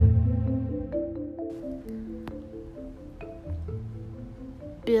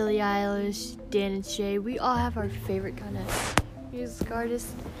Billie Eilish, Dan and Shay. We all have our favorite kind of music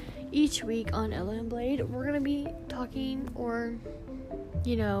artists. Each week on Ella and Blade, we're going to be talking or,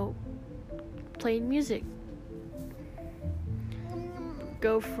 playing music.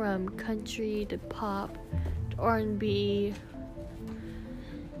 Go from country to pop to R&B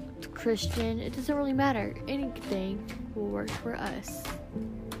to Christian. It doesn't really matter. Anything will work for us.